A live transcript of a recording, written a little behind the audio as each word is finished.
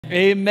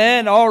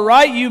Amen. All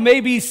right, you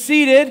may be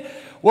seated.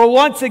 Well,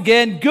 once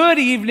again, good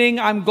evening.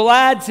 I'm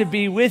glad to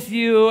be with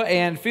you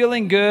and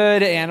feeling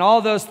good and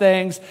all those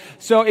things.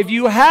 So if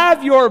you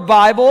have your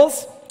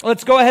Bibles,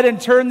 let's go ahead and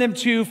turn them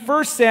to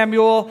 1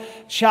 Samuel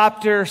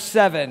chapter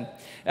 7.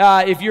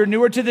 If you're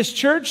newer to this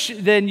church,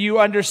 then you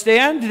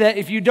understand that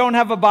if you don't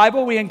have a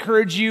Bible, we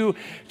encourage you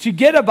to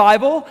get a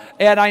Bible.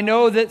 And I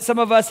know that some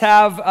of us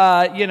have,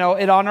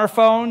 it on our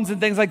phones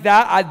and things like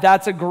that.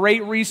 That's a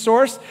great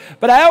resource.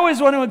 But I always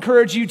want to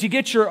encourage you to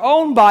get your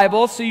own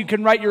Bible so you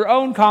can write your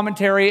own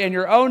commentary and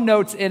your own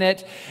notes in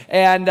it.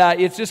 And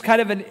it's just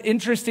kind of an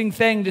interesting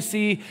thing to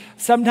see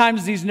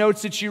sometimes these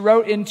notes that you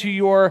wrote into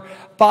your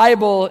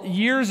Bible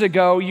years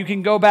ago, you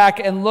can go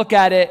back and look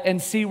at it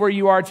and see where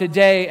you are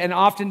today. And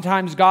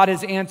oftentimes God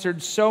has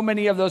answered so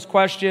many of those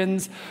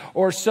questions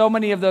or so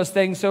many of those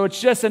things. So it's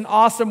just an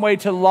awesome way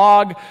to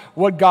log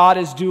what God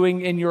is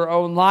doing in your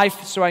own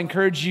life. So I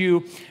encourage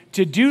you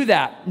to do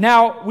that.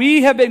 Now,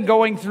 we have been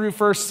going through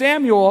 1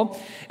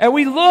 Samuel, and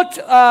we looked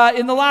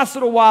in the last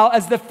little while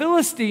as the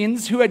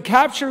Philistines, who had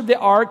captured the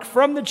ark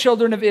from the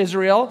children of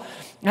Israel,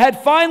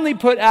 had finally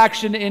put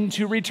action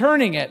into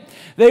returning it.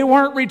 They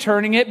weren't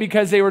returning it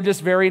because they were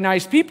just very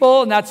nice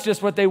people, and that's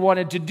just what they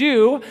wanted to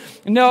do.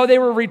 No, they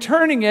were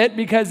returning it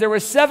because there were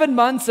 7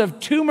 months of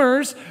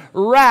tumors,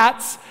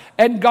 rats,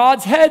 and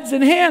God's heads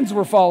and hands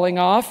were falling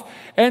off.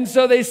 And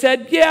so they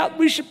said, yeah,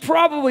 we should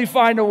probably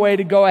find a way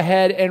to go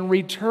ahead and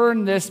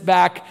return this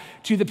back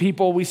to the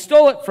people we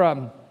stole it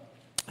from.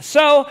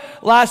 So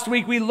last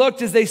week we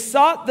looked as they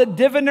sought the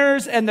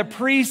diviners and the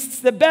priests,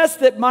 the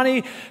best that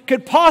money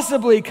could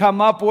possibly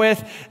come up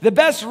with, the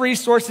best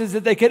resources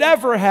that they could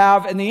ever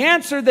have. And the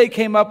answer they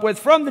came up with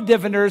from the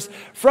diviners,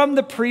 from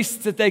the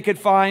priests that they could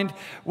find,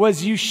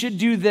 was you should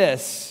do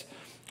this.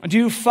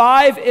 Do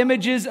 5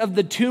 images of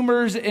the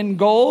tumors in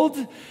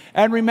gold.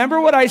 And remember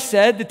what I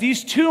said, that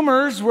these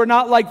tumors were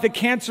not like the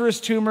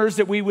cancerous tumors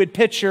that we would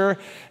picture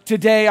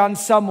today on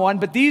someone,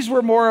 but these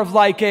were more of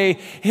like a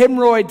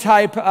hemorrhoid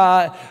type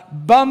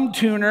bum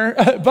tumor,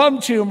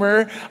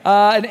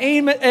 an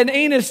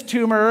anus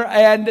tumor,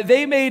 and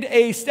they made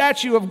a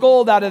statue of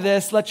gold out of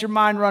this. Let your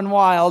mind run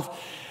wild.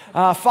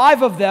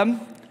 5 of them.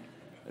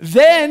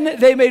 Then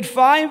they made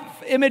 5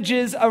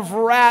 images of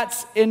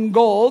rats in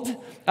gold.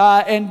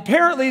 And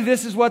apparently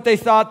this is what they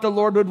thought the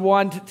Lord would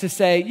want to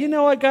say. You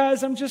know what,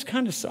 guys, I'm just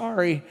kind of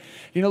sorry.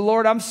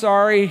 Lord, I'm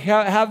sorry.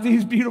 Have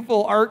these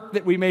beautiful art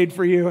that we made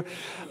for you.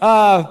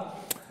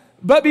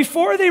 But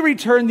before they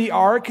returned the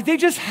ark, they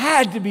just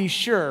had to be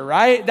sure,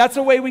 right? That's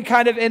the way we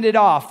kind of ended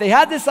off. They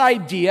had this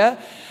idea.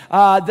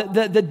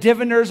 The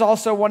diviners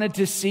also wanted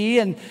to see,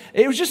 and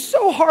it was just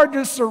so hard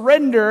to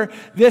surrender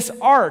this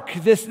ark,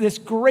 this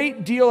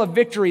great deal of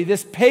victory,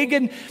 this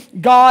pagan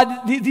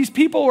god. These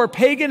people were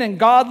pagan and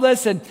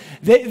godless, and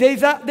they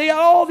thought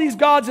all these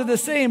gods are the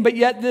same, but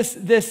yet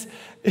this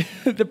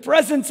the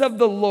presence of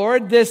the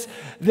Lord, this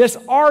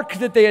ark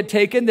that they had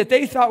taken, that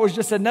they thought was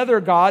just another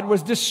god,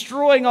 was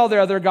destroying all their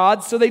other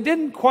gods. So they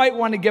didn't quite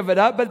want to give it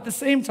up, but at the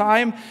same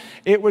time,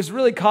 it was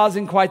really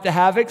causing quite the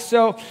havoc.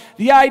 So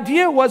the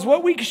idea was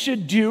what we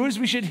should do is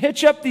we should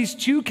hitch up these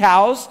 2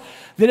 cows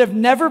that have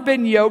never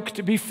been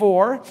yoked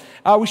before.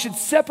 We should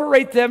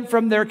separate them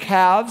from their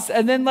calves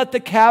and then let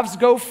the calves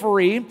go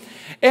free.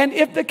 And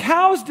if the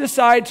cows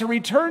decide to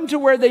return to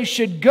where they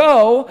should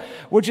go,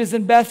 which is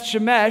in Beth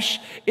Shemesh,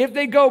 if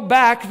they go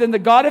back, then the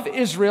God of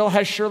Israel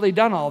has surely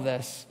done all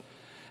this.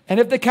 And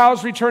if the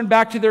cows return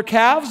back to their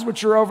calves,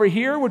 which are over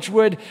here,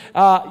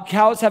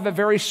 cows have a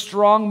very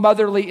strong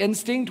motherly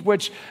instinct,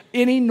 which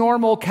any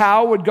normal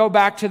cow would go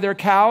back to their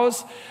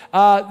cows,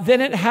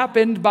 then it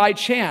happened by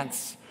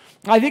chance.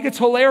 I think it's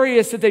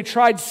hilarious that they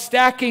tried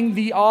stacking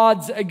the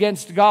odds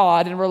against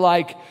God and were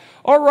like,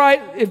 all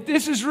right, if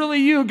this is really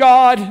you,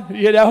 God,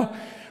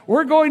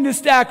 we're going to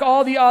stack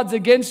all the odds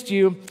against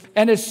you.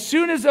 And as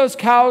soon as those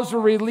cows were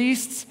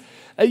released,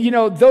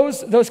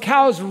 those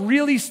cows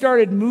really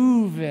started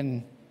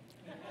moving.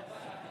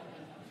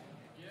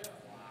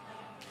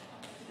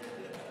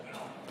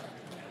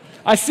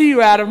 I see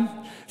you, Adam.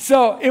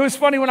 So it was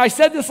funny when I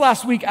said this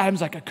last week,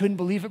 Adam's like, I couldn't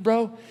believe it,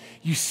 bro.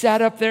 You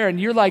sat up there and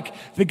you're like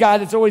the guy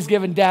that's always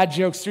giving dad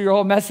jokes through your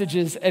whole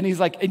messages. And he's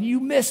like, and you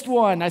missed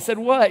one. I said,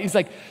 what? He's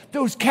like,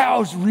 those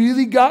cows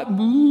really got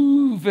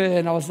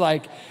moving. I was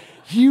like,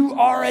 you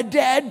are a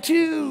dad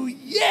too.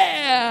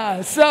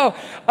 Yeah. So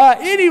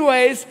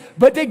anyways,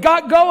 but they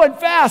got going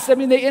fast. I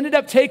mean, they ended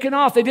up taking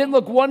off. They didn't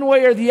look one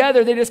way or the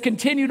other. They just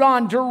continued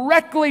on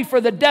directly for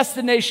the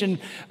destination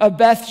of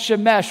Beth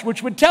Shemesh,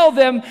 which would tell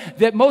them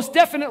that most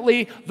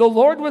definitely the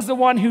Lord was the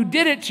one who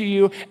did it to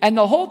you. And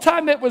the whole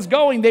time it was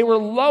going, they were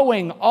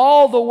lowing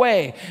all the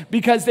way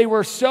because they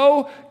were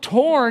so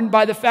torn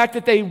by the fact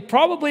that they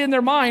probably in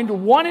their mind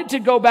wanted to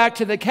go back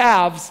to the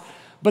calves,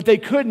 but they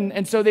couldn't,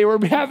 and so they were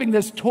having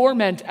this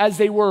torment as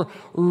they were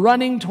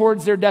running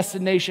towards their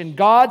destination.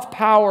 God's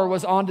power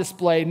was on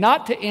display,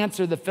 not to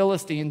answer the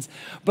Philistines,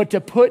 but to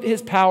put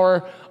his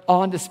power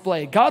on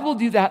display. God will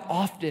do that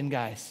often,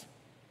 guys.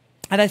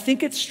 And I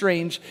think it's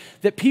strange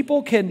that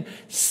people can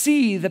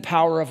see the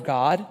power of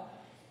God,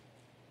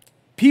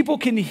 People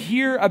can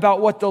hear about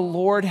what the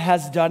Lord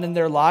has done in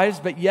their lives,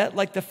 but yet,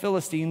 like the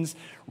Philistines,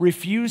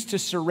 refuse to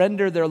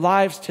surrender their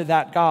lives to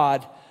that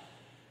God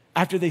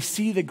after they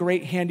see the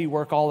great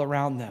handiwork all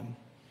around them.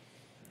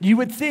 You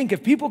would think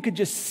if people could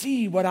just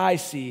see what I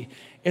see,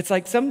 it's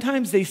like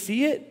sometimes they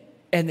see it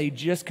and they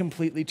just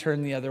completely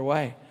turn the other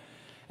way.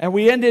 And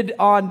we ended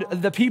on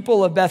the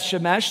people of Beth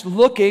Shemesh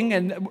looking,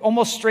 and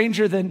almost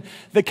stranger than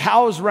the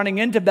cows running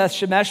into Beth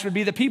Shemesh would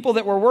be the people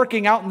that were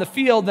working out in the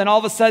field. Then all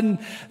of a sudden,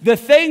 the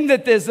thing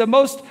that is the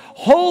most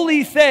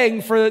holy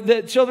thing for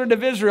the children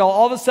of Israel,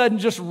 all of a sudden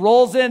just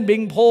rolls in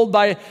being pulled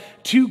by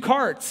 2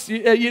 carts.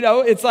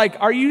 It's like,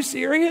 are you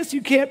serious?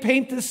 You can't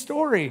paint this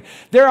story.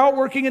 They're out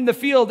working in the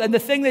field, and the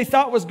thing they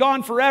thought was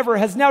gone forever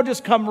has now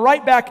just come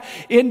right back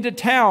into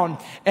town,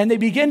 and they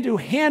begin to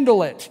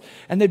handle it,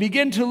 and they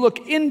begin to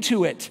look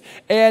into it,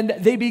 and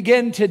they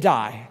begin to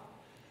die.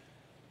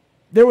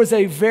 There was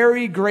a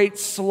very great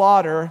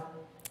slaughter,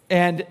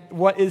 and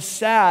what is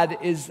sad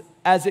is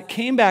as it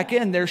came back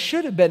in, there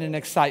should have been an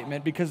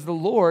excitement because the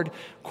Lord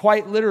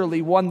quite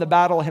literally won the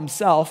battle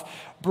himself,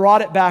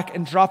 brought it back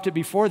and dropped it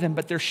before them.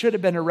 But there should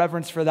have been a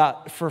reverence for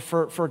that,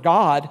 for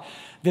God,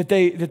 that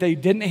they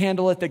didn't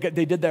handle it.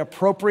 They did the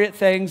appropriate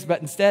things, but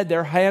instead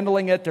they're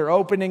handling it, they're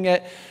opening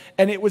it.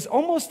 And it was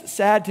almost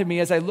sad to me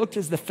as I looked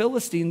as the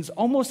Philistines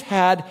almost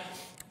had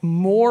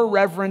more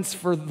reverence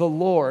for the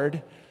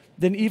Lord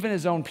than even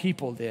his own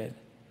people did.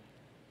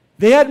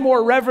 They had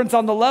more reverence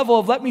on the level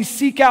of, let me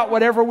seek out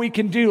whatever we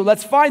can do.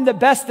 Let's find the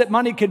best that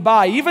money could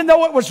buy. Even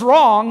though it was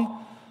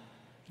wrong,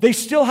 they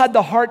still had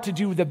the heart to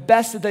do the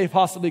best that they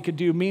possibly could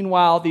do.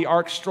 Meanwhile, the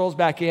ark strolls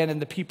back in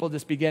and the people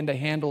just begin to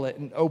handle it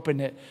and open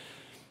it.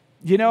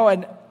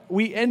 And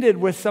we ended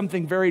with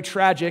something very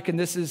tragic, and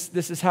this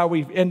is how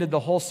we ended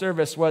the whole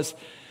service, was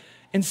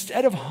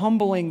instead of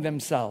humbling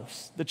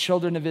themselves, the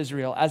children of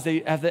Israel, as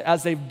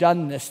they've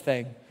done this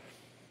thing,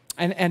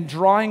 and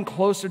drawing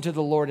closer to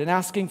the Lord and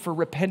asking for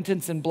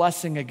repentance and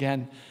blessing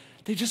again,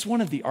 they just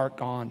wanted the ark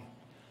gone.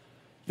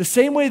 The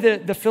same way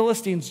that the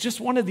Philistines just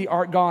wanted the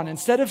ark gone.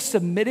 Instead of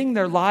submitting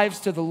their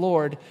lives to the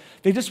Lord,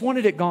 they just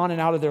wanted it gone and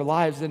out of their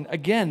lives. And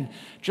again,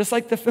 just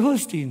like the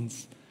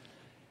Philistines,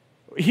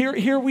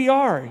 here we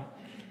are.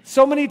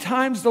 So many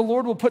times the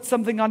Lord will put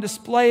something on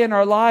display in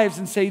our lives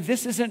and say,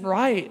 this isn't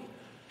right.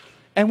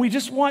 And we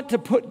just want to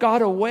put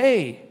God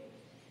away.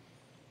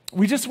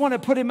 We just want to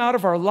put him out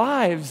of our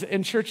lives.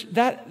 And church,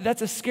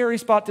 that's a scary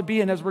spot to be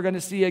in, as we're going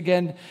to see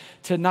again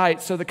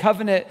tonight. So the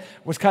covenant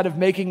was kind of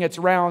making its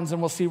rounds, and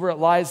we'll see where it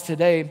lies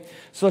today.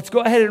 So let's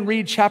go ahead and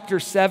read chapter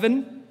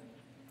 7,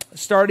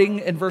 starting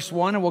in verse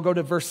 1, and we'll go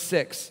to verse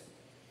 6.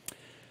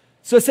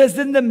 So it says,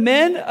 Then the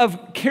men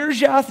of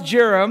Kirjath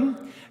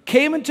Jearim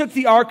came and took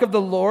the ark of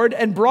the Lord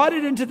and brought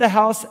it into the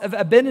house of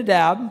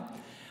Abinadab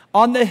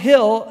on the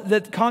hill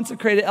that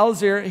consecrated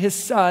Elzir his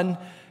son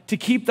to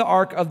keep the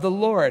ark of the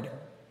Lord.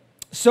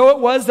 So it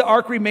was, the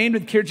ark remained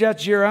with Kirjath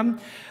Jearim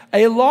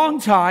a long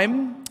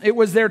time. It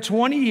was there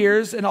 20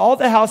 years, and all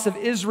the house of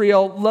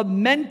Israel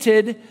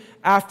lamented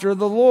after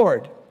the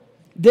Lord.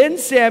 Then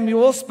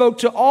Samuel spoke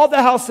to all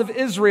the house of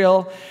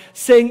Israel,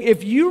 saying,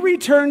 If you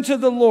return to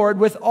the Lord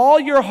with all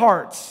your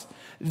hearts,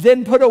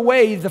 then put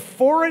away the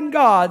foreign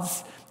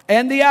gods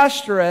and the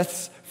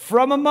Ashtoreths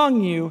from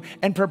among you,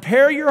 and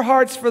prepare your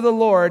hearts for the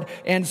Lord,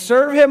 and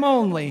serve him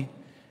only,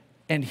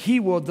 and he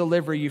will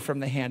deliver you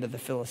from the hand of the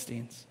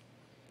Philistines.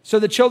 So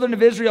the children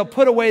of Israel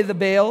put away the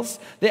Baals,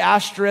 the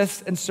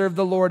Ashtoreths, and served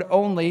the Lord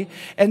only.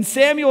 And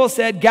Samuel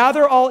said,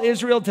 Gather all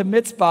Israel to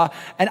Mizpah,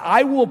 and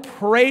I will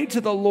pray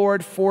to the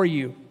Lord for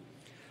you.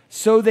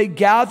 So they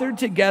gathered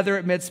together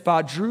at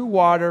Mizpah, drew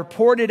water,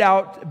 poured it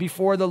out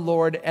before the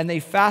Lord, and they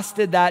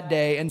fasted that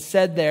day and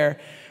said there,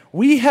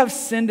 We have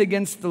sinned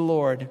against the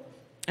Lord.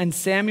 And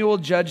Samuel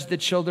judged the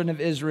children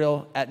of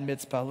Israel at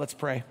Mizpah. Let's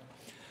pray.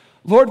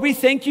 Lord, we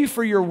thank you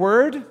for your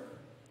word.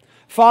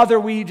 Father,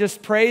 we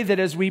just pray that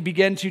as we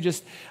begin to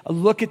just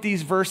look at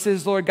these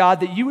verses, Lord God,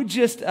 that you would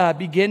just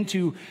begin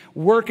to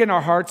work in our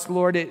hearts,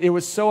 Lord. It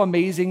was so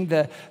amazing,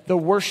 the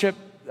worship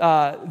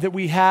that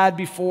we had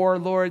before,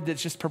 Lord,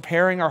 that's just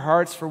preparing our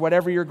hearts for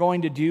whatever you're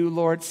going to do,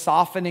 Lord,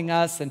 softening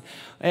us.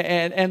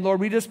 And Lord,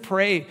 we just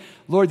pray,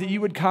 Lord, that you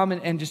would come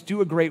and just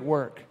do a great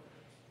work.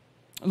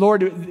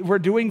 Lord, we're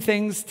doing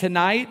things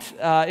tonight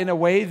in a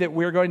way that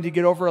we're going to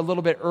get over a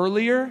little bit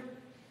earlier.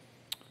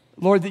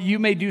 Lord, that you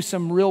may do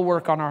some real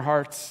work on our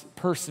hearts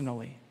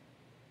personally.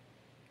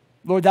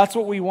 Lord, that's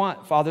what we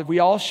want, Father. We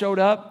all showed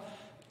up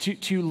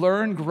to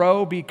learn,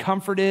 grow, be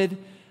comforted,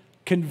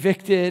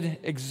 convicted,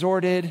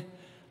 exhorted.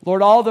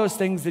 Lord, all those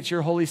things that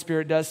your Holy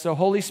Spirit does. So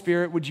Holy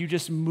Spirit, would you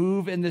just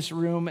move in this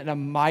room in a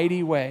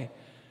mighty way?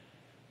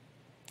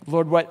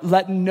 Lord,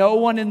 let no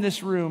one in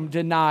this room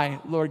deny,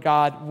 Lord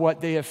God,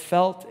 what they have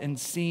felt and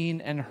seen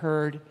and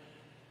heard,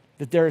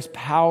 that there is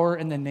power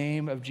in the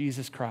name of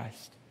Jesus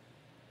Christ.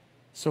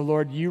 So,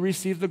 Lord, you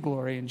receive the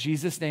glory. In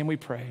Jesus' name we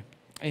pray.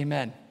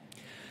 Amen.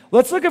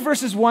 Let's look at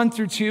verses 1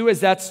 through 2,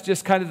 as that's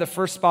just kind of the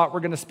first spot we're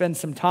going to spend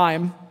some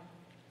time.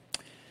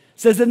 It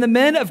says, and the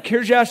men of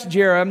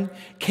Kirjath-jearim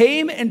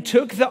came and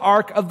took the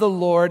ark of the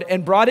Lord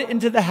and brought it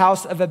into the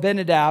house of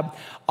Abinadab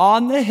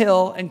on the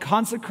hill and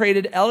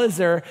consecrated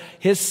Eleazar,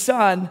 his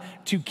son,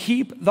 to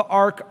keep the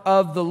ark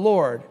of the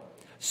Lord.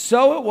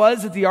 So it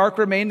was that the ark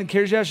remained in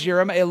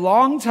Kirjath-jearim a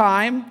long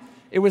time.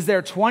 It was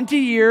there 20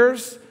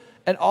 years,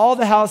 and all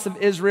the house of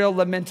Israel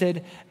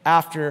lamented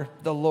after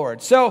the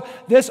Lord. So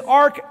this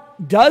ark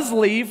does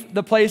leave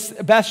the place,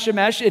 Beth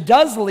Shemesh. It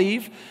does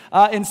leave.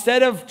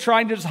 Instead of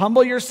trying to just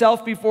humble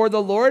yourself before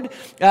the Lord,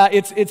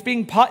 it's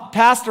being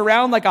passed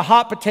around like a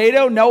hot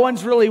potato. No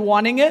one's really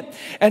wanting it.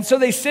 And so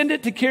they send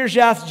it to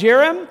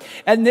Kirjath-jearim,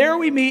 and there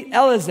we meet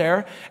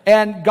Eleazar,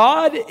 and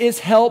God is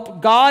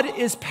help, God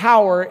is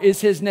power is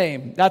his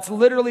name. That's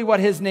literally what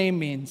his name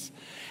means.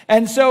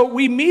 And so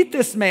we meet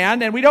this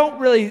man, and we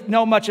don't really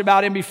know much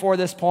about him before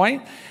this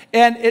point.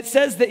 And it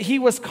says that he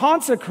was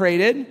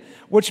consecrated,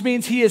 which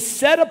means he is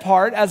set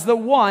apart as the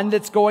one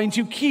that's going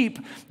to keep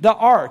the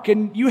ark.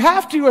 And you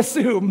have to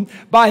assume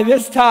by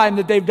this time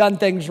that they've done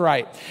things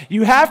right.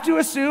 You have to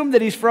assume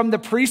that he's from the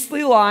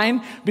priestly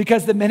line,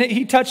 because the minute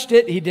he touched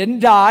it, he didn't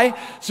die.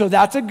 So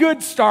that's a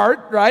good start,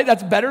 right?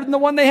 That's better than the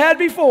one they had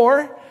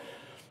before.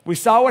 We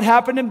saw what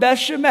happened in Beth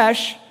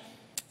Shemesh.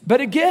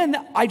 But again,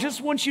 I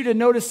just want you to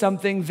notice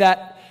something,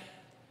 that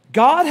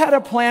God had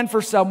a plan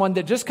for someone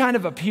that just kind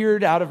of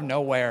appeared out of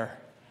nowhere.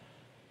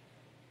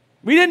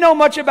 We didn't know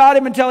much about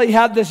him until he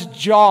had this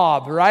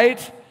job, right?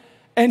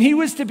 And he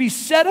was to be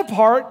set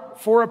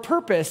apart for a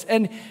purpose.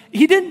 And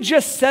he didn't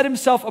just set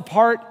himself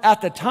apart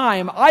at the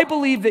time. I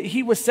believe that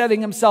he was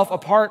setting himself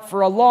apart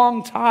for a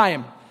long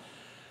time.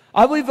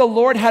 I believe the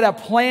Lord had a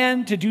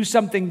plan to do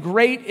something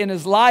great in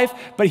his life,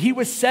 but he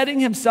was setting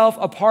himself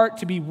apart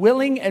to be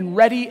willing and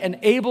ready and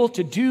able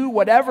to do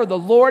whatever the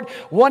Lord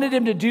wanted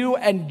him to do.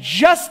 And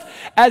just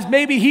as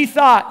maybe he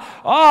thought,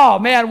 oh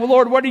man, well,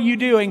 Lord, what are you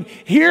doing?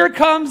 Here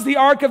comes the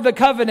Ark of the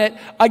Covenant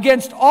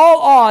against all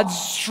odds,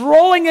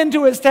 strolling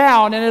into his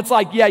town. And it's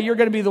like, yeah, you're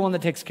going to be the one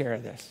that takes care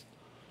of this.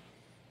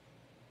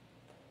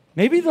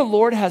 Maybe the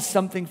Lord has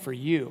something for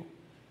you.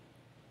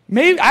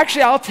 Maybe,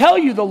 actually, I'll tell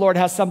you the Lord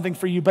has something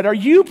for you, but are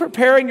you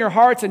preparing your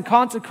hearts and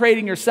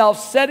consecrating yourself,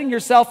 setting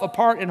yourself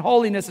apart in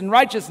holiness and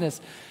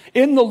righteousness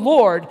in the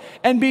Lord,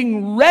 and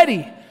being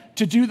ready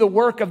to do the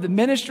work of the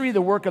ministry,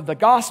 the work of the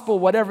gospel,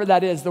 whatever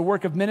that is, the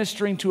work of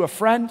ministering to a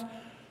friend?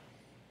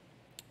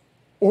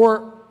 Or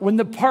when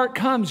the part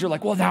comes, you're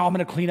like, well, now I'm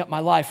going to clean up my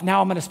life.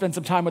 Now I'm going to spend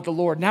some time with the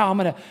Lord.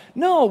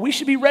 No, we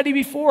should be ready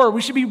before.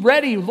 We should be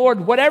ready,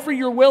 Lord, whatever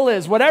your will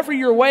is, whatever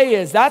your way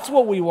is, that's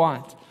what we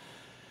want.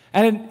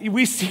 And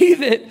we see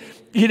that,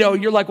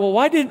 you're like, well,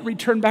 why didn't it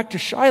return back to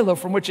Shiloh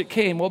from which it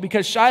came? Well,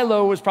 because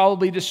Shiloh was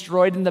probably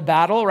destroyed in the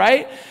battle,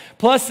 right?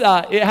 Plus,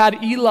 it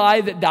had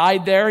Eli that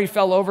died there. He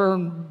fell over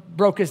and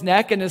broke his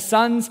neck, and his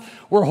sons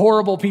were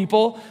horrible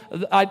people.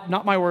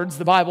 Not my words,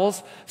 the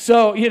Bible's.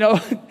 So,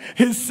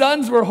 his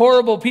sons were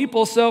horrible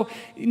people. So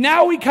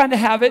now we kind of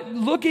have it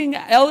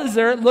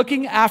Eleazar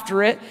looking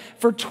after it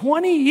for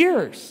 20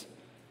 years.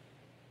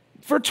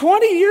 For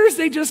 20 years,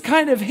 they just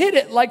kind of hid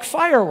it like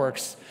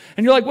fireworks.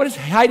 And you're like, what does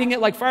hiding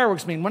it like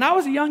fireworks mean? When I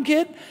was a young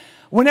kid,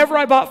 whenever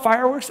I bought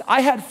fireworks,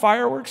 I had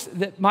fireworks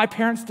that my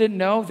parents didn't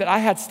know that I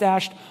had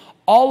stashed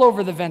all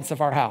over the vents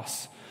of our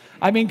house.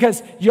 I mean,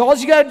 because all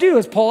you got to do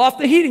is pull off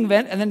the heating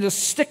vent and then just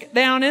stick it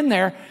down in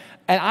there.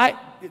 And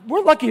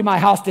we're lucky my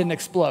house didn't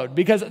explode,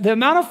 because the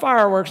amount of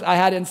fireworks I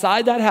had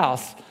inside that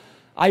house,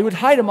 I would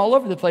hide them all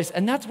over the place.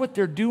 And that's what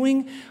they're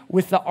doing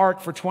with the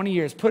ark for 20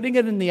 years, putting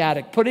it in the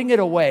attic, putting it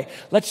away.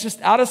 Let's just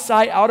out of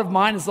sight, out of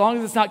mind. As long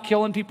as it's not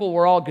killing people,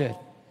 we're all good.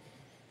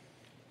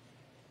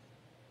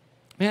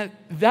 Man,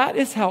 that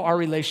is how our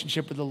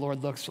relationship with the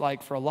Lord looks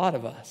like for a lot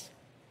of us.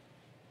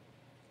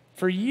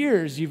 For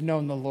years, you've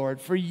known the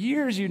Lord. For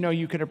years, you know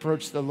you can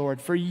approach the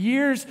Lord. For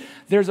years,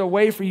 there's a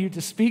way for you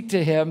to speak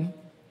to him.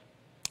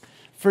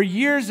 For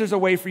years, there's a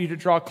way for you to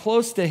draw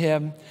close to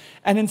him.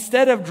 And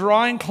instead of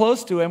drawing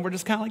close to him, we're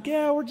just kind of like,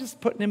 yeah, we're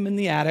just putting him in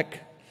the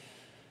attic.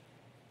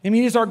 I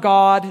mean, he's our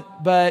God,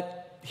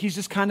 but he's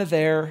just kind of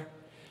there.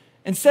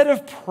 Instead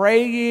of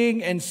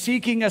praying and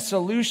seeking a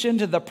solution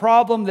to the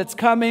problem that's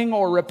coming,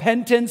 or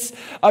repentance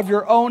of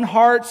your own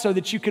heart so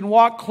that you can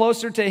walk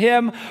closer to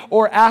him,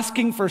 or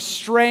asking for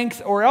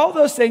strength, or all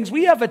those things,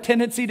 we have a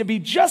tendency to be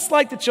just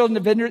like the children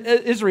of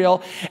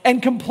Israel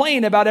and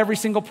complain about every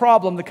single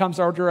problem that comes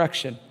our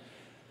direction.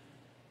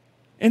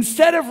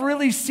 Instead of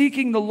really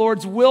seeking the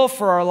Lord's will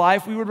for our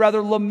life, we would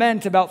rather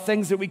lament about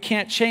things that we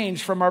can't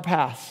change from our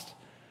past.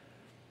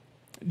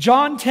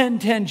 John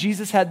 10:10,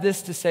 Jesus had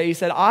this to say. He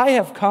said, I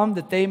have come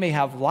that they may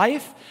have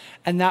life,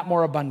 and that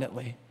more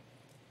abundantly.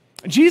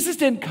 Jesus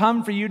didn't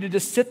come for you to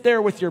just sit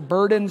there with your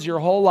burdens your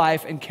whole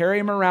life and carry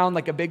them around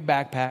like a big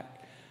backpack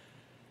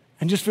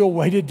and just feel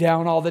weighted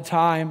down all the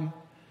time.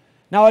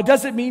 Now, it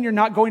doesn't mean you're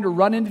not going to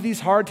run into these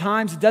hard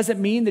times. It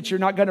doesn't mean that you're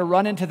not going to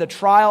run into the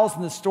trials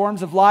and the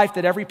storms of life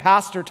that every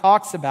pastor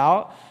talks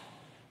about.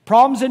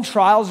 Problems and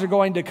trials are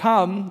going to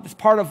come. It's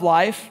part of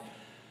life.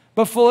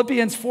 But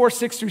Philippians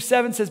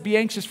 4:6-7 says, be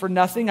anxious for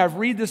nothing. I've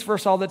read this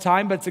verse all the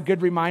time, but it's a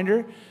good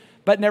reminder.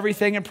 But in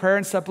everything, in prayer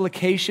and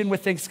supplication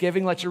with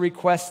thanksgiving, let your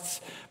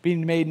requests be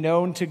made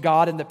known to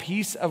God, and the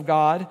peace of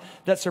God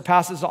that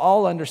surpasses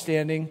all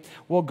understanding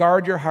will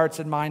guard your hearts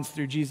and minds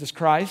through Jesus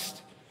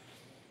Christ.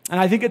 And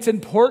I think it's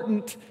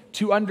important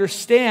to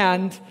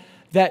understand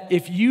that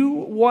if you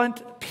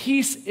want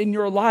peace in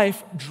your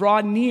life,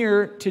 draw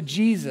near to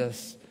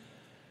Jesus.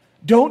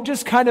 Don't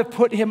just kind of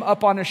put him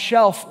up on a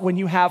shelf when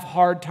you have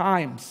hard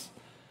times.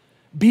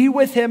 Be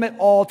with him at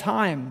all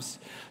times.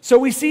 So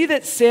we see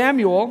that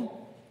Samuel,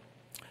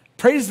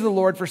 praise the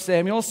Lord for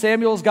Samuel.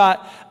 Samuel's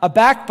got a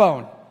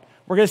backbone.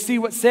 We're going to see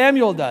what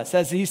Samuel does.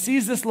 As he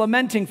sees this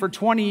lamenting for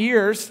 20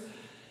 years, it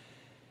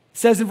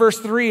says in verse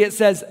 3, it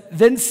says,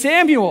 "Then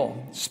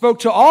Samuel spoke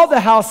to all the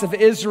house of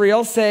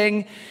Israel,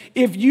 saying,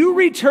 if you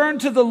return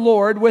to the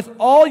Lord with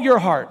all your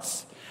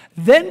hearts,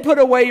 then put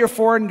away your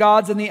foreign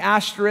gods and the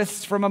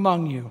Ashtoreths from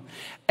among you,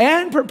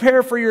 and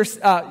prepare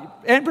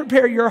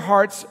your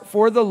hearts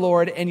for the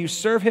Lord, and you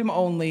serve him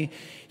only.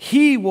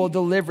 He will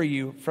deliver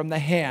you from the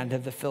hand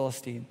of the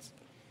Philistines."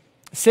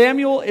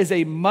 Samuel is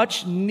a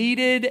much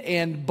needed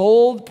and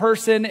bold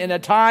person in a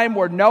time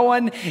where no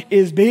one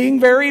is being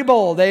very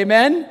bold.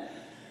 Amen?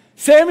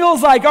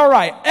 Samuel's like, all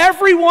right,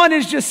 everyone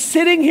is just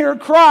sitting here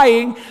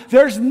crying.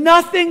 There's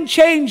nothing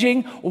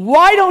changing.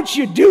 Why don't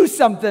you do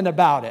something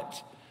about it?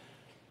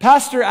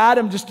 Pastor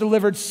Adam just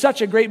delivered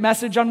such a great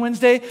message on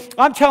Wednesday.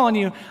 I'm telling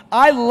you,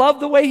 I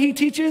love the way he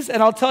teaches,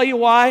 and I'll tell you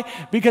why.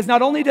 Because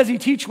not only does he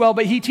teach well,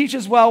 but he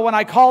teaches well when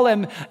I call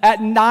him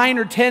at 9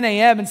 or 10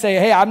 a.m. and say,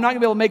 hey, I'm not going to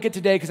be able to make it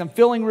today because I'm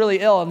feeling really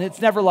ill. And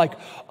it's never like,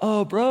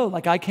 oh, bro,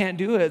 like I can't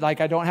do it.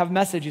 Like I don't have a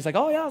message. He's like,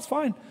 oh, yeah, it's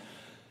fine.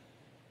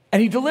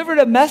 And he delivered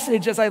a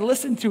message as I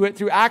listened to it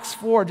through Acts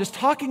 4, just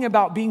talking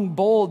about being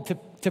bold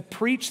to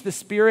preach the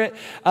Spirit,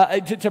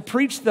 to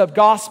preach the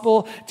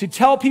gospel, to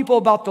tell people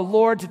about the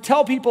Lord, to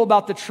tell people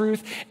about the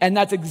truth. And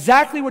that's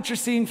exactly what you're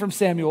seeing from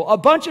Samuel. A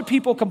bunch of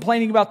people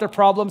complaining about their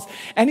problems.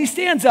 And he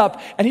stands up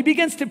and he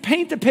begins to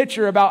paint a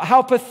picture about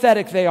how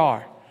pathetic they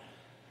are.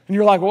 And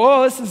you're like,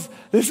 whoa,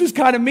 this is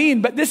kind of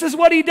mean. But this is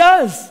what he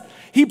does.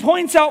 He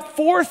points out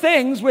 4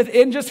 things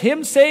within just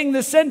him saying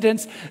this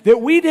sentence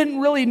that we didn't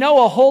really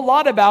know a whole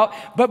lot about.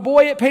 But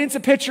boy, it paints a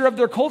picture of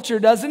their culture,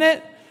 doesn't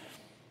it?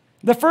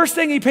 The first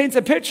thing he paints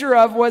a picture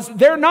of was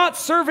they're not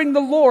serving the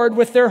Lord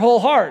with their whole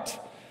heart.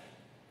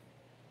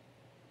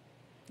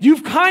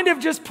 You've kind of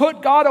just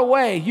put God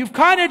away. You've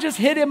kind of just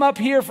hid him up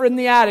here in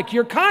the attic.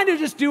 You're kind of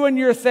just doing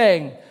your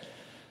thing.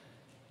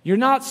 You're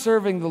not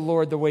serving the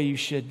Lord the way you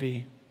should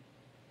be.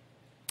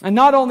 And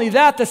not only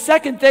that, the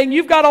second thing,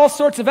 you've got all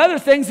sorts of other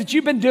things that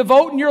you've been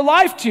devoting your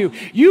life to.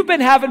 You've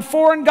been having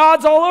foreign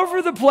gods all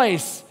over the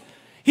place.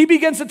 He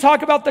begins to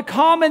talk about the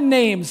common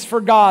names for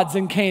gods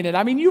in Canaan.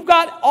 I mean, you've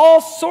got all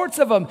sorts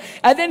of them.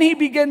 And then he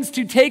begins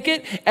to take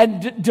it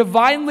and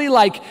divinely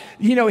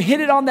hit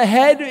it on the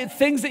head,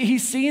 things that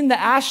he's seen, the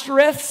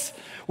Ashtoreths,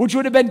 which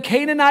would have been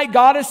Canaanite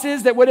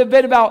goddesses that would have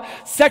been about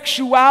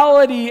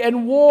sexuality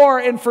and war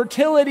and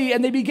fertility.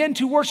 And they begin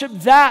to worship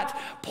that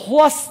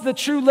plus the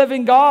true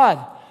living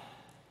God.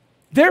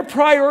 Their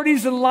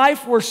priorities in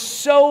life were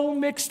so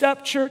mixed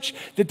up, church,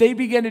 that they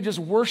began to just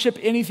worship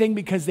anything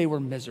because they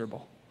were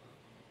miserable.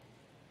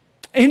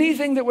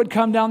 Anything that would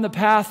come down the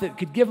path that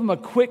could give them a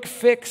quick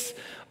fix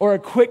or a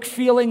quick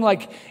feeling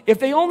like if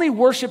they only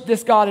worship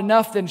this God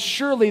enough, then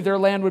surely their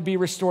land would be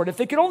restored. If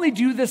they could only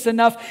do this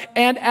enough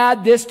and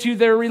add this to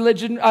their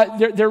religion,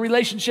 their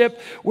relationship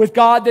with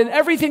God, then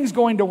everything's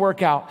going to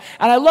work out.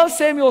 And I love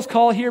Samuel's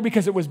call here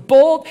because it was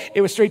bold,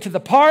 it was straight to the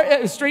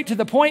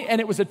point,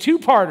 and it was a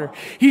 2-parter.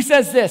 He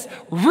says this: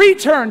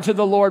 return to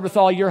the Lord with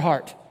all your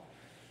heart.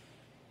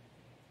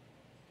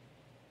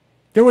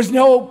 There was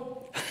no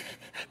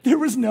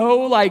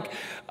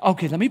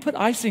okay, let me put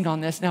icing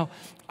on this. Now,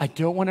 I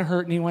don't want to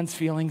hurt anyone's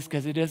feelings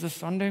because it is a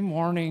Sunday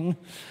morning.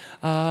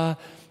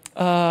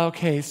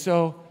 Okay,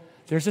 so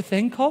there's a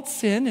thing called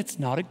sin. It's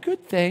not a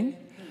good thing.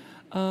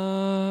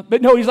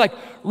 But no, he's like,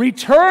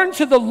 return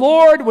to the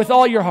Lord with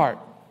all your heart.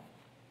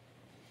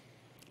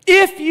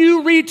 If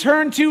you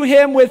return to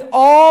him with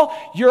all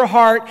your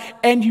heart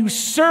and you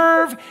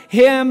serve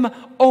him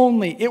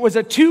only. It was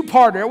a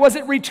 2-parter. It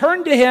wasn't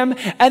return to him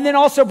and then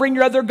also bring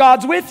your other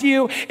gods with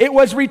you. It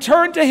was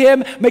return to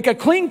him, make a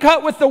clean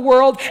cut with the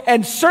world,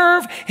 and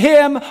serve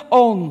him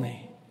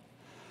only.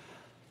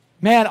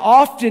 Man,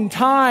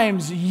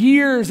 oftentimes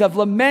years of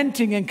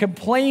lamenting and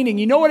complaining,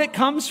 you know what it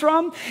comes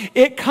from?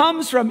 It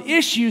comes from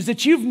issues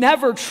that you've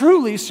never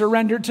truly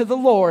surrendered to the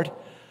Lord.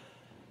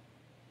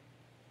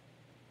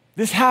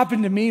 This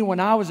happened to me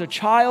when I was a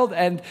child,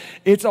 and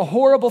it's a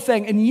horrible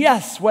thing. And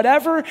yes,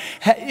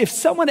 if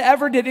someone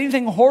ever did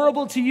anything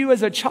horrible to you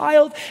as a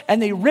child and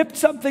they ripped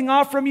something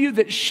off from you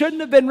that shouldn't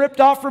have been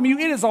ripped off from you,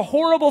 it is a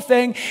horrible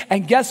thing.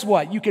 And guess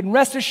what? You can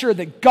rest assured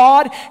that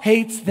God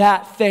hates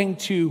that thing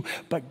too,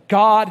 but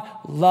God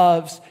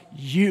loves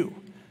you.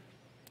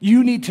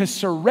 You need to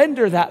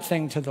surrender that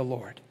thing to the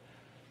Lord.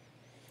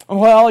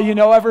 Well,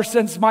 ever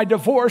since my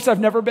divorce, I've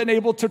never been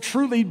able to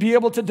truly be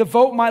able to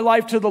devote my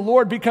life to the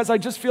Lord because I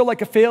just feel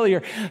like a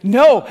failure.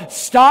 No,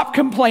 stop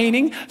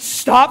complaining.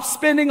 Stop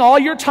spending all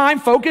your time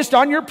focused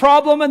on your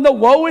problem and the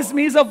woe is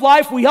me's of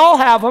life. We all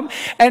have them.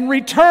 And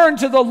return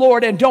to the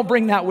Lord, and don't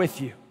bring that with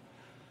you.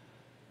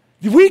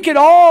 We could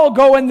all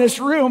go in this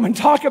room and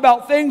talk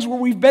about things where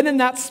we've been in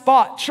that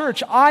spot.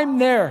 Church, I'm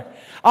there.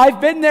 I've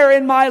been there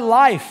in my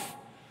life.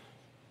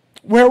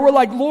 Where we're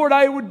like, Lord,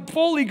 I would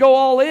fully go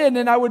all in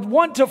and I would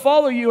want to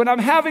follow you and I'm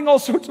having all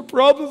sorts of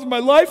problems. My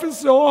life is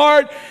so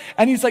hard.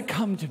 And he's like,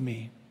 come to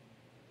me.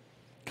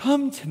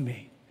 Come to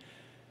me.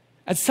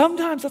 And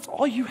sometimes that's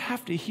all you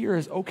have to hear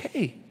is,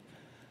 okay,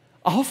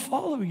 I'll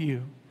follow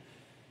you.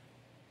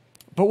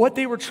 But what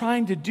they were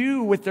trying to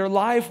do with their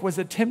life was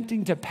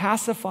attempting to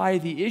pacify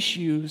the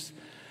issues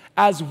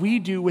as we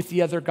do with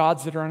the other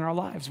gods that are in our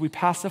lives. We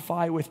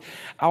pacify with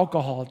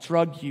alcohol,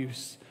 drug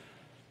use,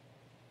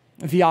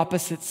 the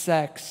opposite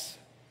sex,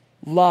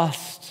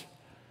 lust,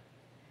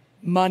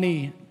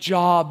 money,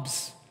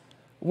 jobs,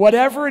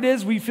 whatever it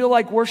is we feel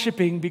like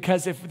worshiping,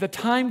 because if the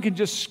time can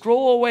just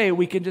scroll away,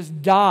 we can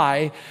just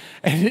die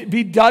and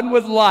be done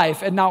with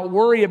life and not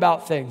worry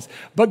about things.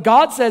 But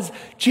God says,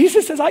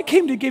 Jesus says, I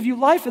came to give you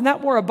life and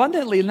that more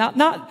abundantly, not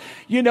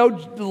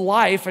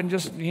life and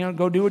just,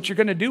 go do what you're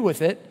going to do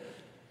with it.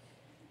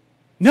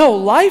 No,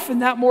 life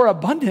and that more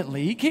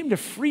abundantly. He came to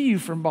free you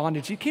from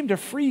bondage. He came to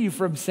free you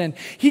from sin.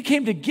 He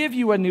came to give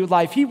you a new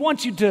life. He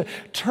wants you to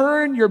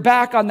turn your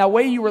back on the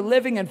way you were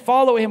living and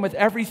follow him with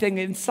everything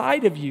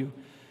inside of you.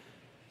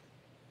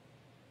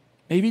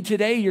 Maybe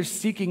today you're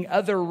seeking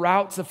other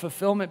routes of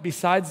fulfillment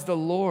besides the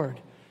Lord.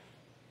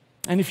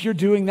 And if you're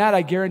doing that,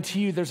 I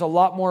guarantee you there's a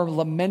lot more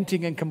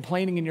lamenting and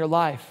complaining in your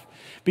life.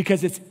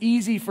 Because it's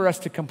easy for us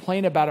to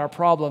complain about our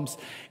problems,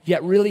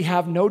 yet really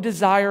have no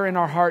desire in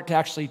our heart to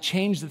actually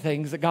change the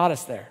things that got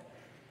us there.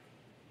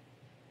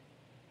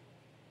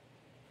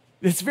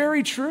 It's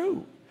very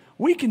true.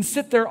 We can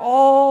sit there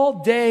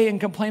all day and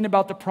complain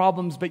about the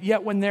problems, but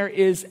yet when there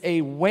is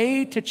a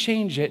way to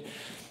change it,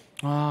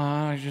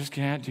 I just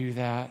can't do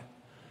that.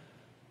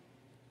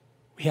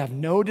 We have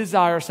no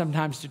desire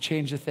sometimes to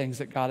change the things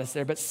that got us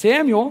there. But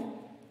Samuel,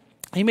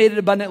 he made it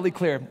abundantly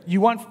clear. You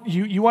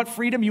want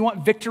freedom? You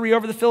want victory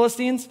over the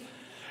Philistines?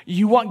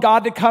 You want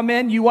God to come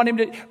in? You want him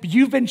to?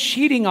 You've been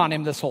cheating on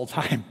him this whole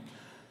time.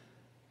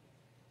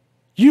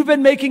 You've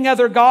been making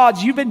other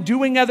gods. You've been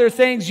doing other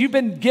things. You've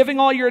been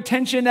giving all your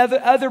attention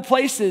other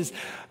places.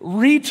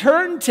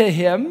 Return to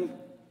him.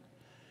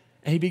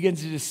 And he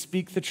begins to just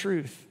speak the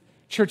truth.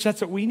 Church,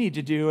 that's what we need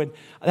to do. And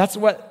that's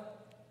what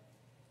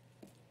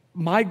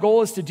my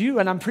goal is to do,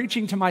 and I'm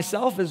preaching to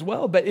myself as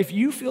well. But if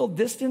you feel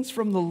distance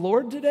from the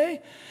Lord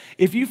today,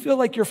 if you feel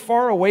like you're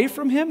far away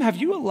from him, have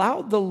you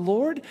allowed the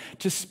Lord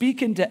to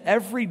speak into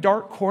every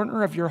dark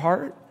corner of your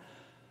heart?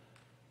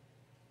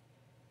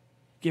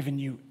 Given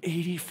you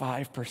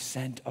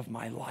 85% of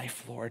my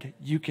life, Lord,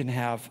 you can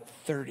have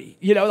 30.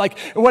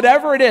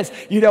 Whatever it is,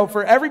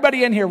 for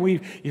everybody in here,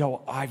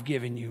 I've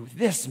given you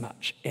this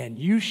much and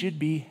you should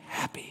be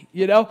happy,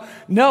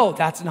 No,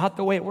 that's not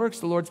the way it works.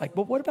 The Lord's like,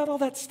 but what about all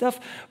that stuff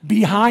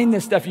behind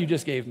the stuff you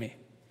just gave me?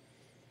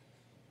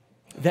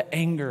 The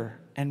anger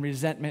and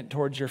resentment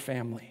towards your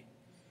family.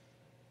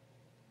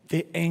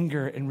 The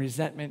anger and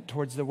resentment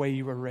towards the way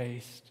you were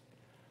raised.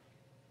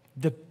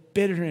 The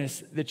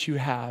bitterness that you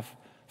have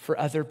for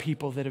other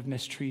people that have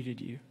mistreated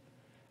you.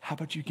 How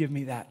about you give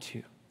me that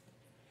too?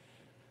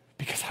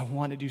 Because I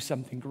want to do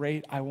something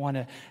great. I want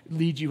to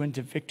lead you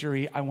into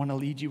victory. I want to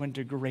lead you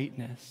into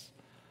greatness.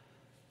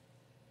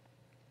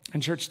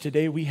 And church,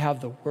 today we have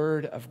the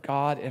word of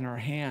God in our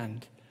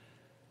hand,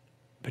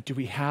 but do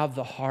we have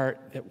the heart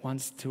that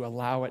wants to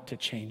allow it to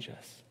change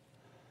us?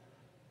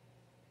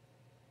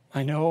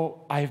 I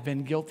know I've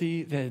been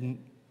guilty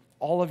than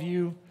all of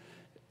you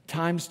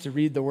times to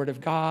read the word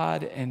of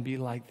God and be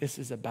like, this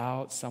is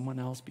about someone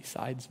else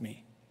besides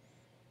me.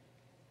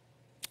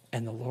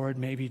 And the Lord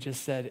maybe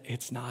just said,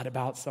 it's not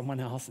about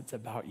someone else, it's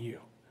about you.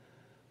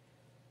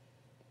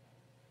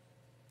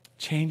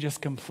 Change us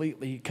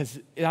completely, because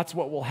that's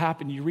what will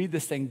happen. You read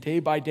this thing day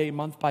by day,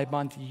 month by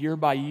month, year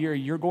by year,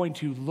 you're going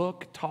to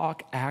look,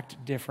 talk,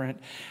 act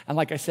different. And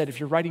like I said, if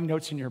you're writing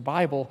notes in your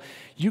Bible,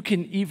 you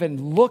can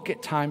even look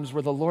at times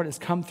where the Lord has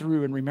come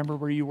through and remember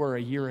where you were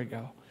a year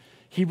ago.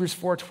 Hebrews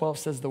 4:12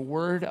 says the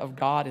word of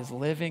God is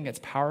living, it's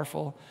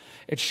powerful,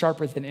 it's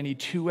sharper than any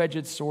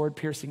two-edged sword,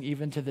 piercing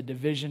even to the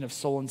division of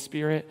soul and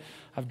spirit,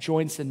 of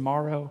joints and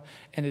marrow,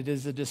 and it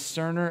is a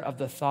discerner of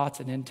the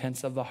thoughts and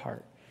intents of the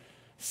heart.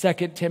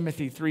 2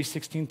 Timothy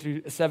 3:16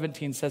 through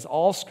 17 says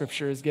all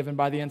scripture is given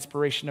by the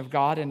inspiration of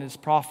God and is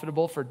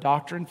profitable for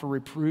doctrine, for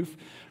reproof,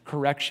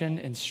 correction,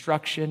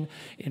 instruction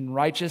in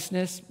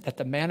righteousness, that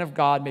the man of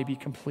God may be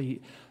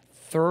complete,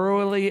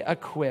 thoroughly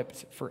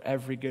equipped for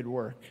every good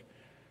work.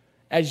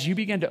 As you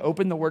begin to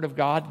open the word of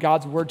God,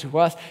 God's word to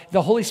us,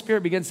 the Holy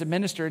Spirit begins to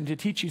minister and to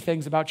teach you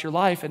things about your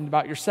life and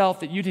about yourself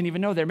that you didn't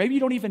even know there. Maybe you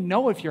don't even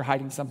know if you're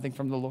hiding something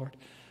from the Lord.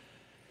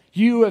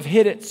 You have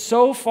hit it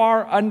so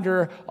far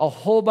under a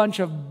whole bunch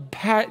of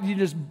you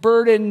just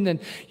burden,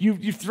 and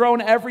you've thrown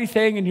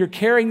everything, and you're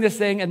carrying this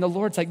thing, and the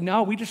Lord's like,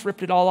 no, we just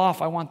ripped it all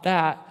off. I want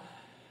that.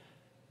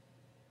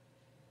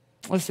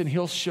 Listen,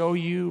 he'll show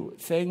you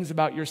things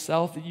about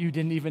yourself that you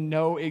didn't even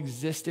know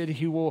existed.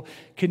 He will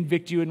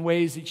convict you in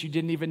ways that you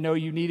didn't even know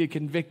you needed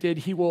convicted.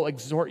 He will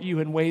exhort you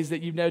in ways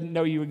that you didn't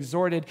know you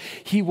exhorted.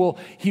 He will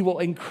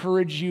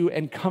encourage you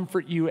and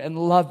comfort you and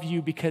love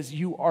you because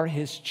you are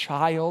his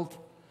child.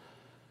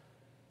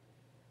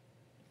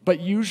 But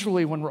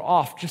usually when we're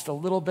off just a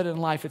little bit in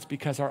life, it's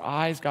because our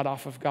eyes got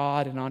off of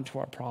God and onto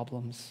our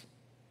problems.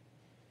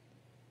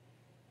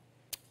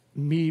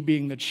 Me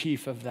being the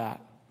chief of that.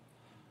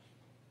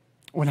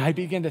 When I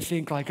begin to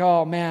think like,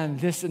 oh man,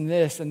 this and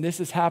this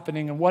is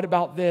happening, and what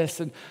about this?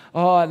 And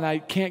I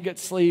can't get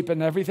sleep,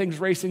 and everything's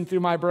racing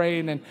through my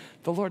brain. And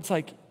the Lord's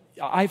like,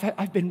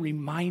 I've been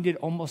reminded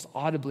almost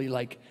audibly,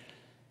 like,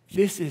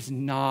 this is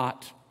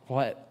not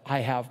what I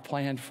have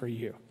planned for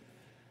you.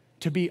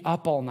 To be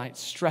up all night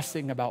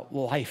stressing about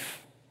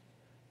life.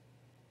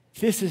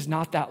 This is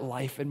not that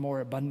life and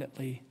more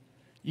abundantly.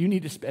 You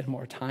need to spend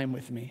more time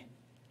with me.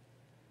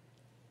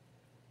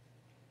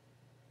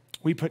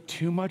 We put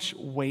too much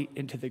weight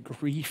into the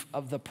grief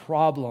of the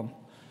problem.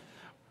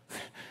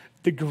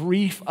 The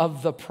grief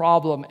of the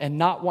problem, and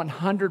not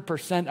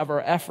 100% of our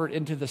effort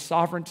into the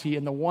sovereignty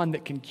and the one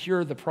that can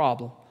cure the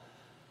problem.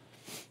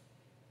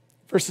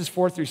 Verses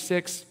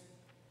 4-6,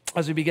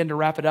 as we begin to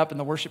wrap it up and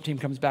the worship team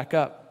comes back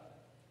up.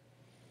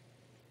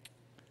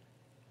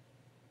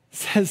 It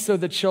says, so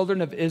the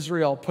children of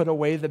Israel put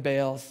away the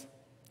Baals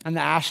and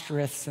the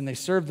Ashtoreths, and they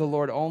served the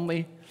Lord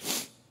only.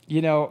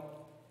 You know,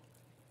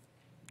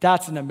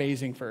 that's an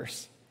amazing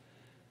verse.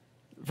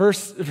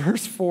 Verse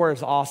 4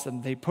 is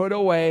awesome. They put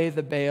away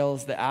the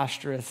Baals, the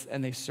Ashtoreths,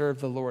 and they served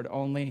the Lord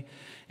only.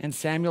 And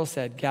Samuel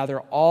said, gather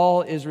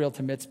all Israel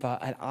to Mizpah,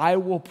 and I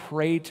will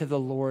pray to the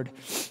Lord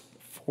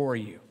for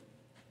you.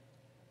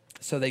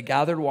 So they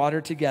gathered water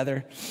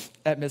together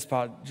at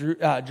Mizpah,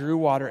 drew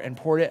water, and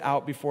poured it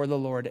out before the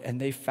Lord.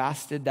 And they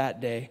fasted that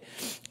day.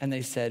 And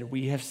they said,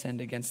 we have sinned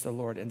against the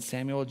Lord. And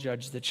Samuel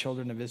judged the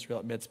children of Israel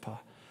at Mizpah.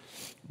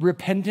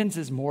 Repentance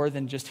is more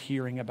than just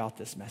hearing about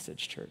this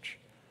message, church.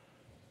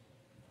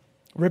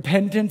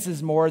 Repentance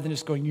is more than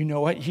just going, you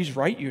know what? He's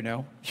right, you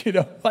know.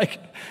 Like,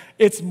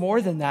 it's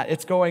more than that.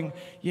 It's going,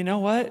 you know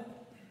what?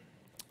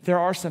 There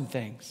are some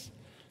things.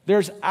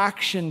 There's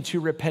action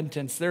to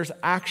repentance. There's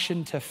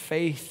action to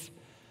faith.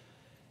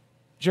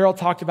 Gerald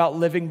talked about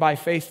living by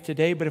faith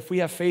today, but if we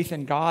have faith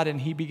in God and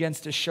he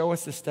begins to show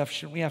us this stuff,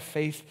 shouldn't we have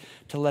faith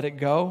to let it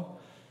go?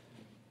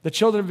 The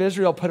children of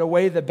Israel put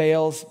away the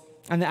Baals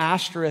and the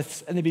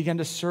Ashtoreths, and they began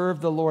to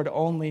serve the Lord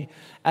only.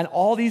 And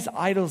all these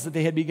idols that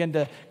they had begun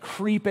to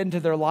creep into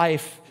their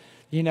life,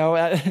 you know,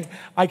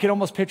 I could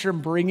almost picture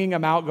them bringing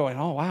them out going,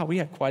 oh, wow, we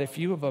had quite a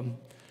few of them.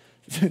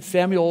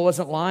 Samuel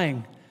wasn't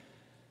lying.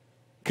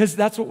 Because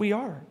that's what we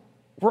are.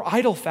 We're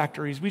idol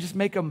factories. We just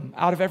make them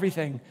out of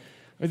everything.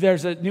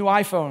 There's a new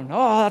iPhone.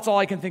 Oh, that's all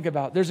I can think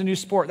about. There's a new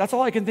sport. That's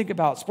all I can think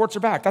about. Sports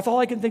are back. That's all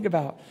I can think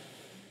about.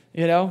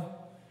 You know,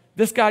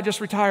 this guy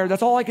just retired.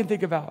 That's all I can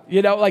think about.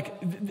 You know, like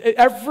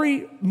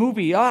every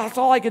movie, that's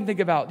all I can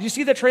think about. You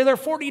see the trailer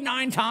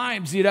 49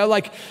 times, you know,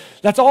 like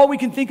that's all we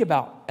can think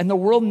about. And the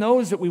world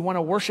knows that we want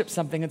to worship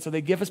something, and so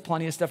they give us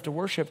plenty of stuff to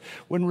worship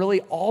when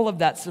really all of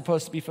that's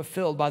supposed to be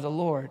fulfilled by the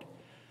Lord.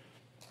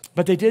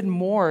 But they did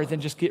more than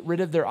just get rid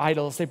of their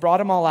idols. They brought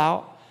them all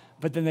out,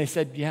 but then they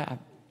said,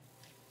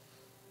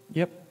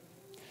 yep,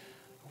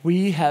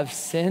 we have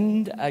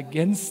sinned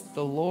against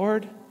the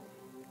Lord,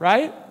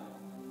 right?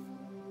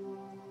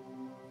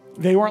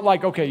 They weren't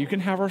like, okay, you can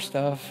have our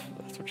stuff.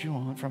 That's what you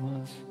want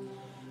from us.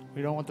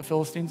 We don't want the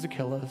Philistines to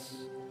kill us.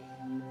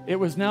 It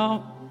was,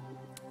 no,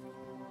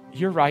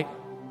 you're right.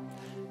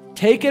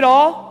 Take it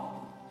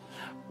all.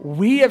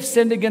 We have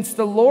sinned against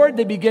the Lord.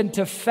 They begin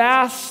to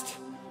fast.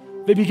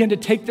 They begin to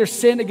take their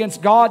sin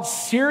against God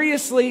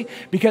seriously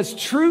because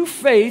true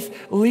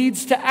faith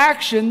leads to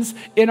actions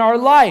in our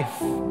life.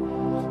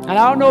 And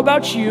I don't know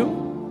about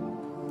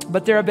you,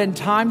 but there have been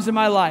times in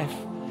my life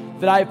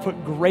that I have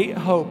put great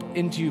hope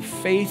into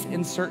faith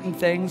in certain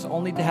things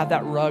only to have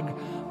that rug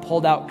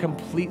pulled out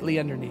completely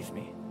underneath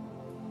me.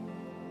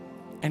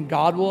 And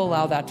God will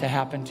allow that to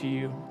happen to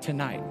you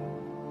tonight.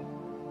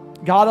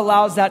 God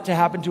allows that to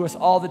happen to us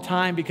all the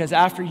time because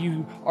after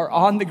you are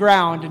on the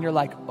ground and you're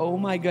like, oh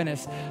my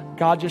goodness,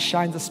 God just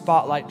shines a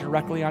spotlight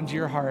directly onto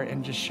your heart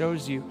and just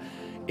shows you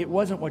it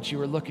wasn't what you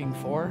were looking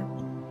for.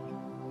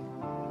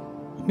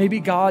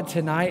 Maybe God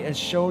tonight has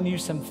shown you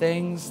some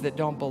things that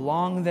don't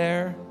belong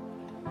there.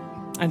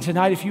 And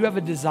tonight, if you have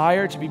a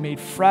desire to be made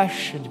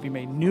fresh and to be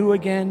made new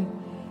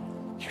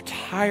again, you're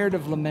tired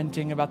of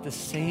lamenting about the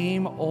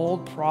same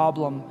old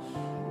problem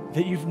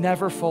that you've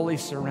never fully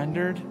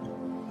surrendered.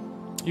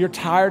 You're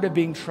tired of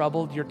being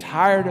troubled. You're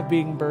tired of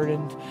being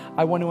burdened.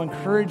 I want to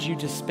encourage you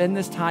to spend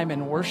this time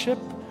in worship,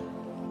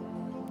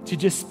 to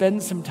just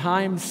spend some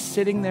time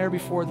sitting there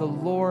before the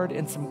Lord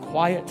in some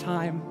quiet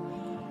time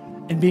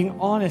and being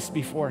honest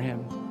before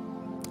Him.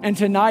 And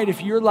tonight,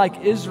 if you're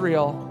like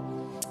Israel,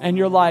 and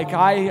you're like,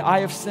 I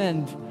have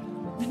sinned,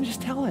 then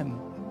just tell him,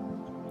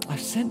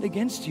 I've sinned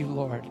against you,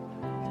 Lord.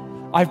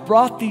 I've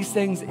brought these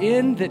things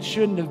in that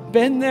shouldn't have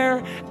been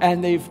there,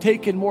 and they've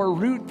taken more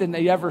root than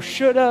they ever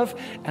should have.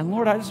 And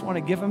Lord, I just want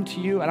to give them to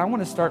you, and I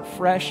want to start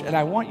fresh, and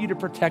I want you to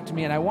protect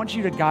me, and I want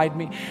you to guide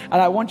me, and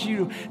I want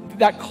you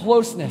that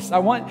closeness.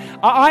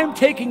 I'm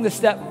taking the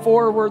step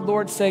forward,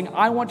 Lord, saying,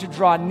 I want to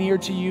draw near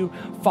to you.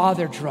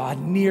 Father, draw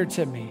near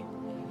to me.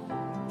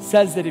 It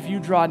says that if you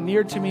draw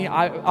near to me,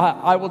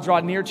 I will draw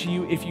near to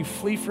you. If you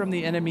flee from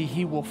the enemy,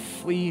 he will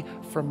flee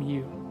from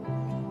you.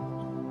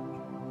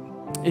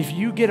 If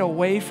you get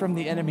away from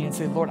the enemy and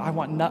say, Lord, I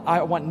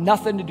want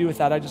nothing to do with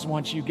that. I just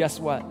want you. Guess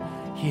what?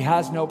 He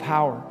has no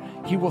power.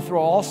 He will throw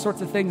all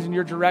sorts of things in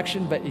your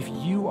direction, but if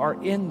you are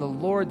in the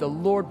Lord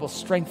will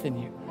strengthen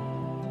you.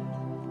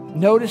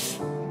 Notice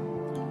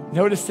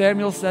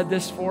Samuel said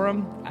this for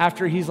him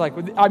after he's like,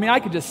 I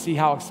could just see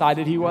how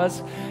excited he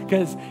was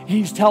because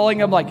he's telling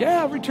him like,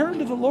 yeah, return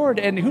to the Lord.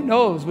 And who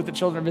knows with the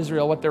children of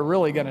Israel what they're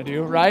really going to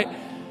do, right?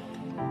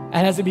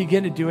 And as they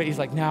begin to do it, he's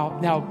like,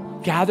 now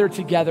gather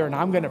together and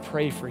I'm going to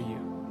pray for you.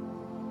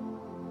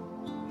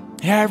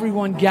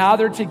 Everyone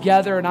gather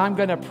together and I'm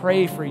going to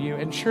pray for you.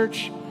 And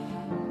church,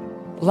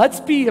 let's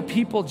be a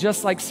people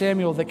just like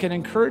Samuel that can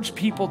encourage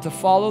people to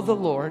follow the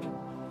Lord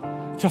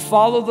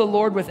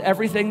with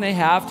everything they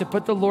have, to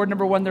put the Lord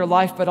number one in their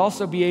life, but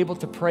also be able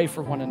to pray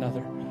for one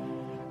another.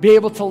 Be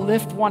able to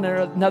lift one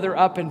another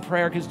up in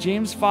prayer, because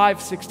James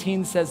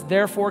 5:16 says,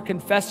 therefore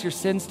confess your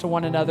sins to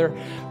one another,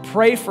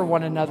 pray for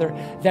one another,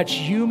 that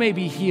you may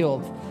be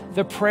healed.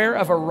 The prayer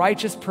of a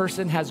righteous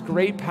person has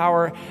great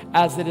power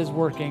as it is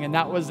working. And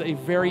that was a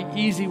very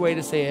easy way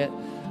to say it,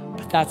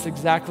 but that's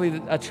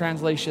exactly a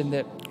translation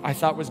that I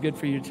thought was good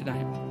for you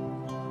tonight.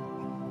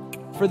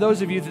 For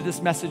those of you that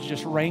this message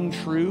just rang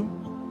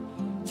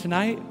true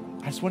tonight,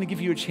 I just want to give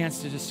you a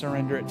chance to just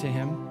surrender it to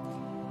him.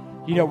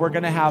 We're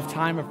going to have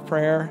time of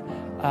prayer.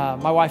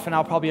 My wife and I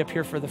will probably be up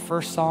here for the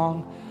first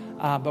song,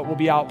 but we'll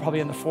be out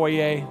probably in the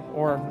foyer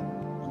or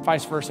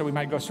vice versa. We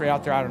might go straight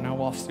out there. I don't know.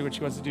 We'll see what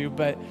she wants to do.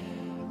 But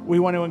we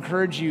want to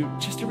encourage you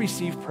just to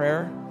receive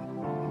prayer.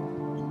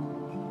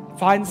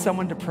 Find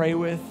someone to pray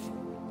with.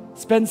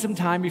 Spend some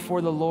time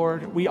before the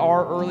Lord. We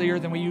are earlier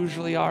than we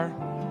usually are.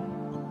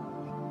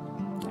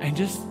 And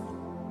just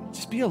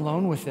be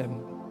alone with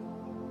him.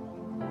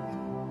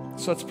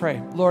 So let's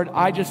pray. Lord,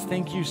 I just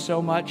thank you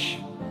so much,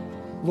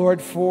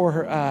 Lord,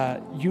 for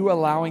you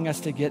allowing us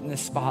to get in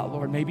this spot,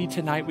 Lord. Maybe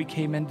tonight we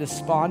came in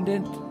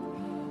despondent,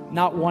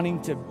 not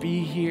wanting to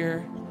be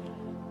here,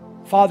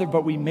 Father,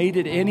 but we made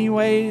it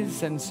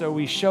anyways, and so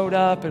we showed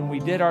up and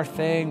we did our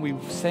thing. We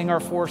sang our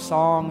 4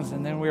 songs,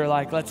 and then we were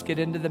like, let's get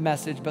into the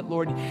message. But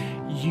Lord,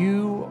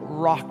 you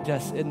rocked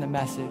us in the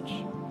message.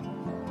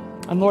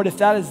 And Lord, if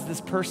that is this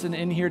person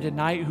in here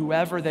tonight,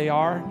 whoever they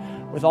are,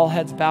 with all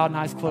heads bowed and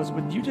eyes closed,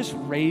 would you just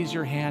raise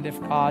your hand if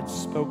God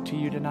spoke to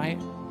you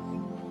tonight?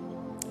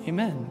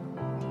 Amen.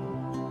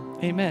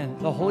 Amen.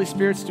 The Holy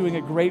Spirit's doing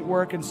a great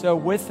work. And so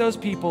with those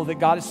people that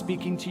God is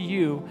speaking to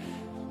you,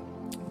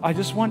 I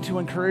just want to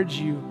encourage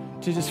you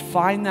to just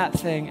find that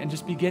thing and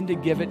just begin to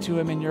give it to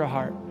him in your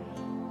heart.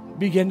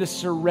 Begin to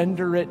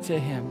surrender it to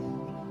him.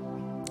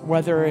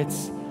 Whether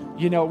it's,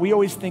 we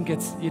always think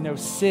it's,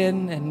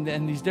 sin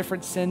and these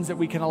different sins that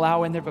we can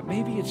allow in there, but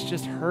maybe it's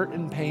just hurt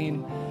and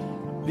pain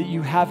that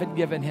you haven't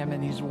given him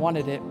and he's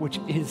wanted it,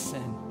 which is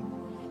sin.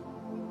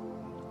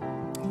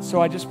 So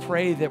I just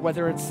pray that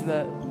whether it's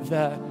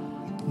the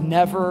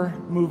never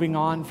moving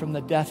on from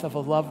the death of a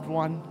loved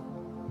one,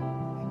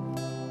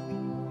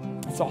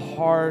 it's a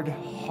hard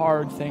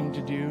thing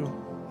to do.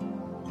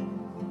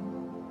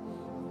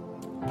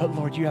 But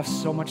Lord, you have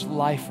so much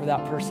life for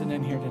that person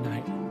in here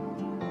tonight.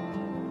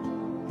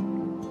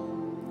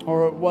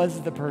 Or it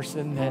was the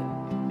person that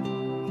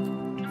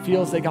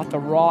feels they got the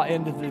raw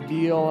end of the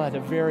deal at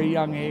a very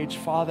young age.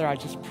 Father, I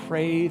just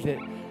pray that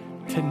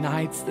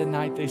tonight's the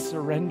night they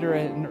surrender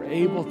it and are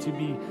able to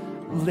be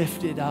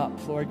lifted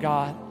up, Lord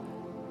God.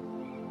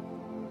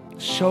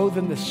 Show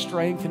them the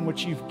strength in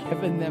which you've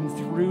given them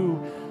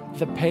through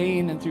the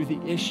pain and through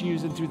the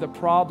issues and through the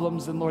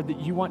problems. And Lord,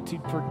 that you want to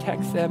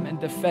protect them and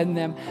defend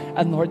them.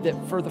 And Lord,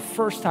 that for the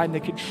first time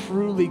they could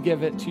truly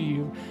give it to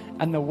you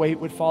and the weight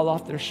would fall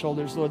off their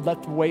shoulders. Lord,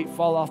 let the weight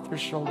fall off their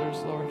shoulders,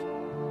 Lord.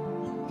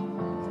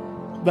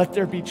 Let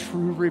there be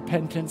true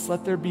repentance.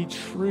 Let there be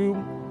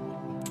true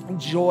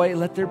joy.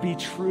 Let there be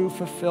true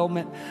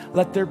fulfillment.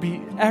 Let there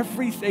be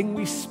everything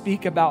we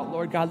speak about,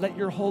 Lord God. Let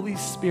your Holy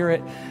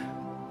Spirit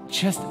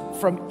just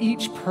from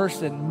each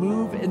person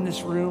move in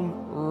this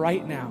room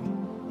right now.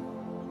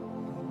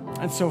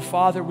 And so,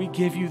 Father, we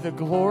give you the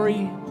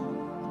glory.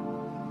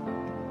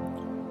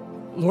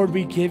 Lord,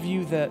 we give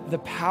you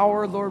the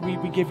power. Lord, we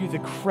give you the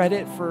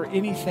credit for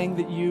anything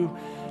that you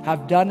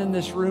have done in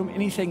this room,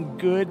 anything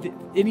good that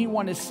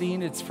anyone has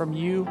seen, it's from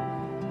you.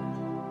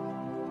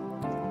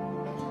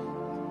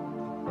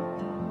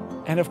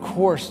 And of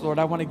course, Lord,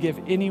 I want to give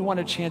anyone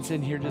a chance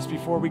in here just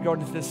before we go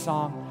into this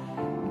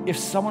song. If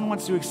someone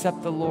wants to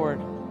accept the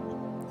Lord,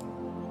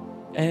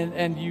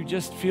 and you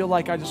just feel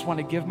like, I just want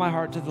to give my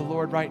heart to the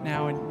Lord right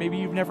now, and maybe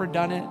you've never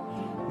done it.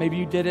 Maybe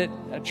you did it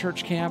at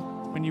church camp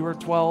when you were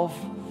 12.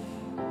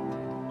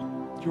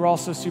 You were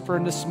also super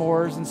into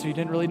s'mores, and so you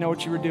didn't really know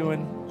what you were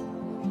doing.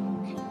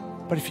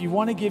 But if you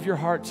want to give your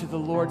heart to the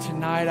Lord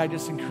tonight, I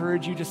just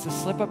encourage you just to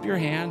slip up your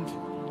hand.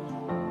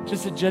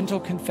 Just a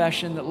gentle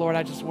confession that, Lord,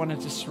 I just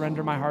wanted to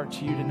surrender my heart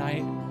to you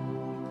tonight.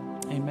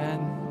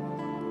 Amen.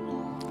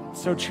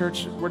 So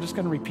church, we're just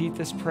going to repeat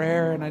this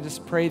prayer, and I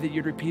just pray that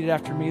you'd repeat it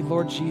after me.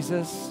 Lord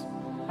Jesus,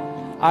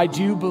 I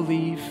do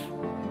believe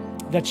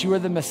that you are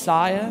the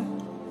Messiah,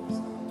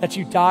 that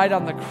you died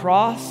on the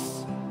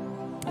cross,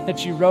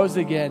 that you rose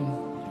again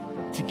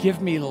to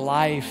give me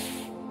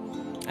life,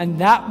 and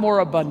that more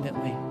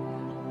abundantly.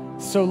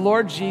 So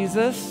Lord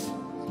Jesus,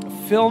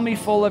 fill me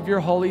full of your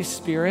Holy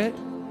Spirit.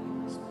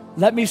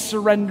 Let me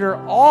surrender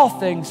all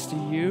things to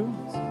you.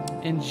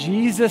 In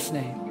Jesus'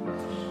 name.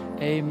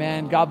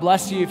 Amen. God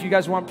bless you. If you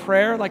guys want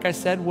prayer, like I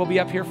said, we'll be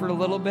up here for a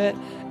little bit,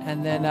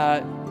 and then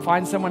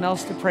find someone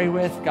else to pray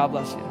with. God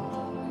bless you.